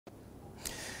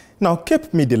Now,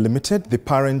 Cape Media Limited, the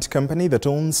parent company that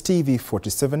owns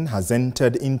TV47, has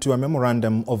entered into a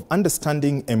memorandum of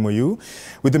understanding MOU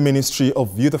with the Ministry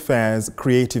of Youth Affairs,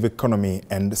 Creative Economy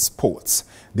and Sports.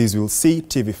 This will see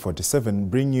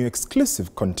TV47 bring you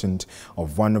exclusive content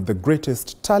of one of the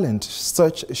greatest talent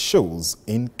search shows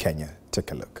in Kenya.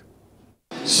 Take a look.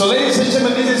 So ladies and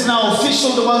gentlemen, this is now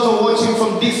official. The ones who are watching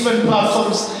from different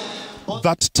platforms.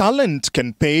 That talent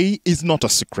can pay is not a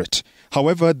secret.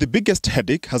 However, the biggest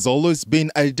headache has always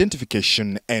been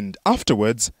identification and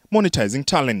afterwards monetizing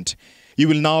talent. You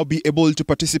will now be able to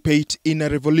participate in a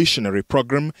revolutionary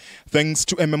program thanks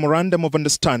to a memorandum of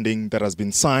understanding that has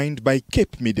been signed by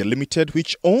Cape Media Limited,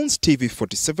 which owns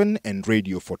TV47 and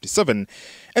Radio 47,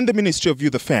 and the Ministry of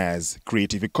Youth Affairs,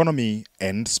 Creative Economy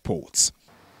and Sports.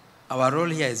 Our role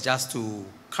here is just to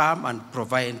come and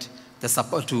provide the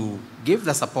support, to give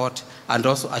the support and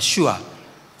also assure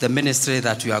the ministry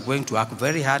that we are going to act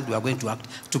very hard, we are going to act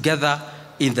together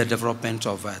in the development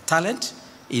of talent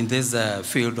in this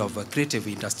field of creative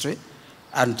industry.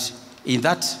 And in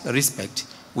that respect,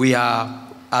 we are,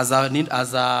 as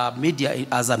a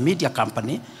media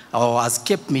company, or as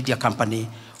Cape Media Company,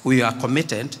 we are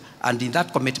committed, and in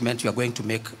that commitment, we are going to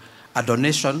make a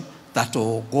donation that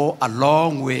will go a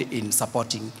long way in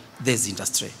supporting this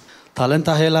industry.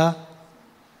 Talanta Hela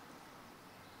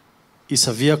is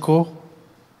a vehicle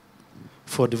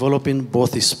for developing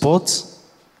both the sports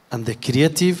and the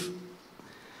creative.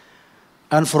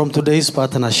 And from today's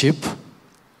partnership,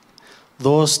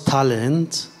 those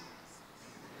talents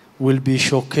will be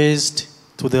showcased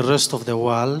to the rest of the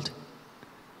world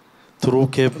through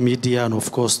Cape Media and,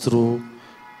 of course, through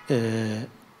their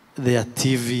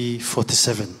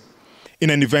TV47. In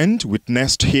an event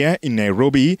witnessed here in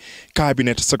Nairobi,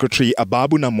 Cabinet Secretary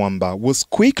Ababu Namwamba was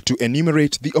quick to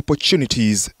enumerate the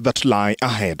opportunities that lie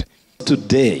ahead.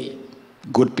 Today,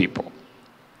 good people,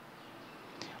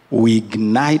 we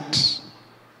ignite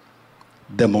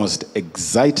the most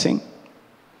exciting,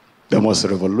 the most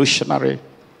revolutionary,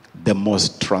 the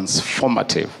most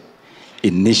transformative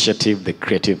initiative the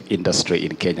creative industry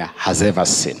in Kenya has ever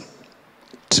seen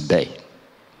today.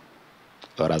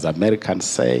 Or as Americans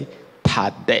say,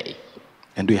 per day.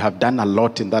 And we have done a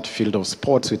lot in that field of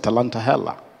sports with Talanta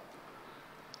Hela,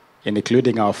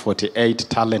 including our 48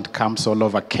 talent camps all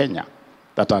over Kenya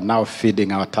that are now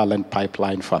feeding our talent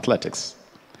pipeline for athletics.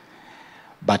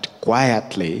 But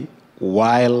quietly,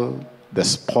 while the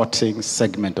sporting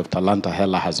segment of Talanta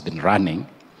Hela has been running,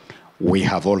 we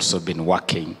have also been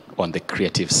working on the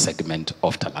creative segment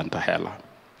of Talanta Hela.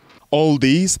 All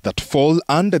these that fall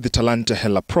under the Talanta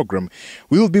Hela program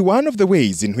will be one of the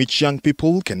ways in which young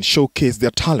people can showcase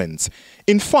their talents.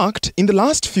 In fact, in the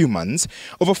last few months,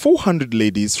 over 400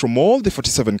 ladies from all the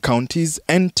 47 counties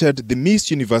entered the Miss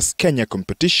Universe Kenya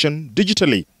competition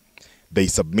digitally. They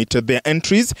submitted their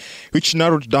entries, which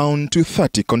narrowed down to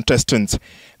 30 contestants.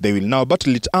 They will now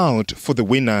battle it out for the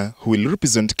winner who will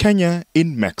represent Kenya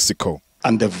in Mexico.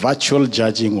 And the virtual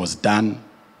judging was done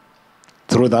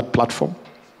through that platform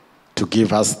to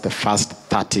give us the first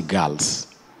 30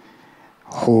 girls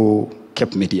who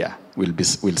Cape Media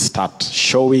will start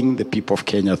showing the people of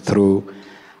Kenya through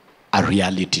a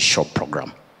reality show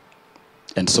program.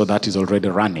 And so that is already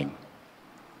running.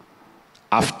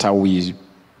 After we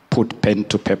put pen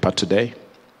to paper today,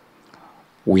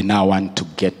 we now want to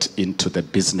get into the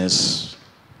business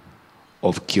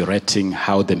of curating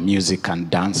how the music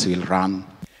and dance will run.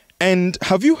 And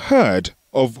have you heard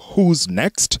of Who's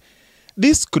Next?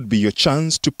 This could be your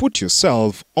chance to put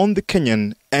yourself on the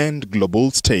Kenyan and global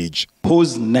stage.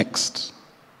 Who's Next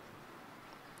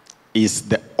is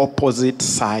the opposite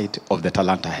side of the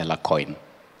Talanta Hela coin,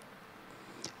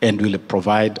 and will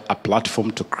provide a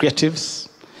platform to creatives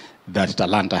that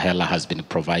Talanta Hela has been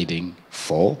providing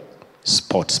for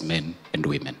sportsmen and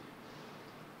women.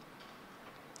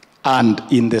 And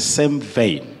in the same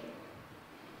vein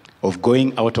of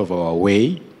going out of our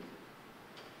way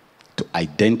to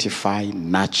identify,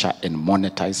 nurture, and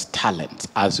monetize talent,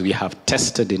 as we have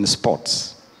tested in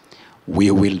sports,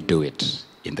 we will do it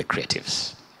in the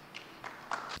creatives.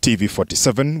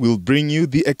 TV47 will bring you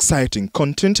the exciting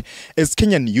content as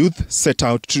Kenyan youth set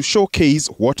out to showcase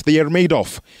what they are made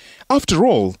of. After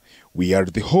all, we are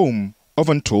the home of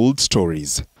untold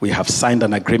stories. We have signed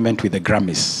an agreement with the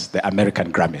Grammys, the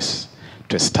American Grammys,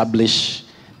 to establish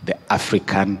the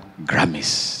African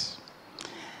Grammys.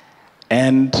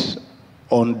 And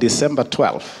on December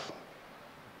 12th,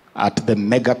 at the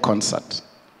mega concert,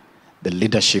 the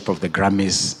leadership of the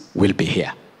Grammys will be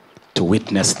here to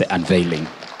witness the unveiling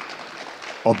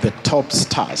of the top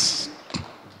stars.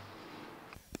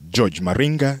 George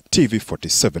Maringa,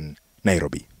 TV47,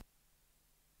 Nairobi.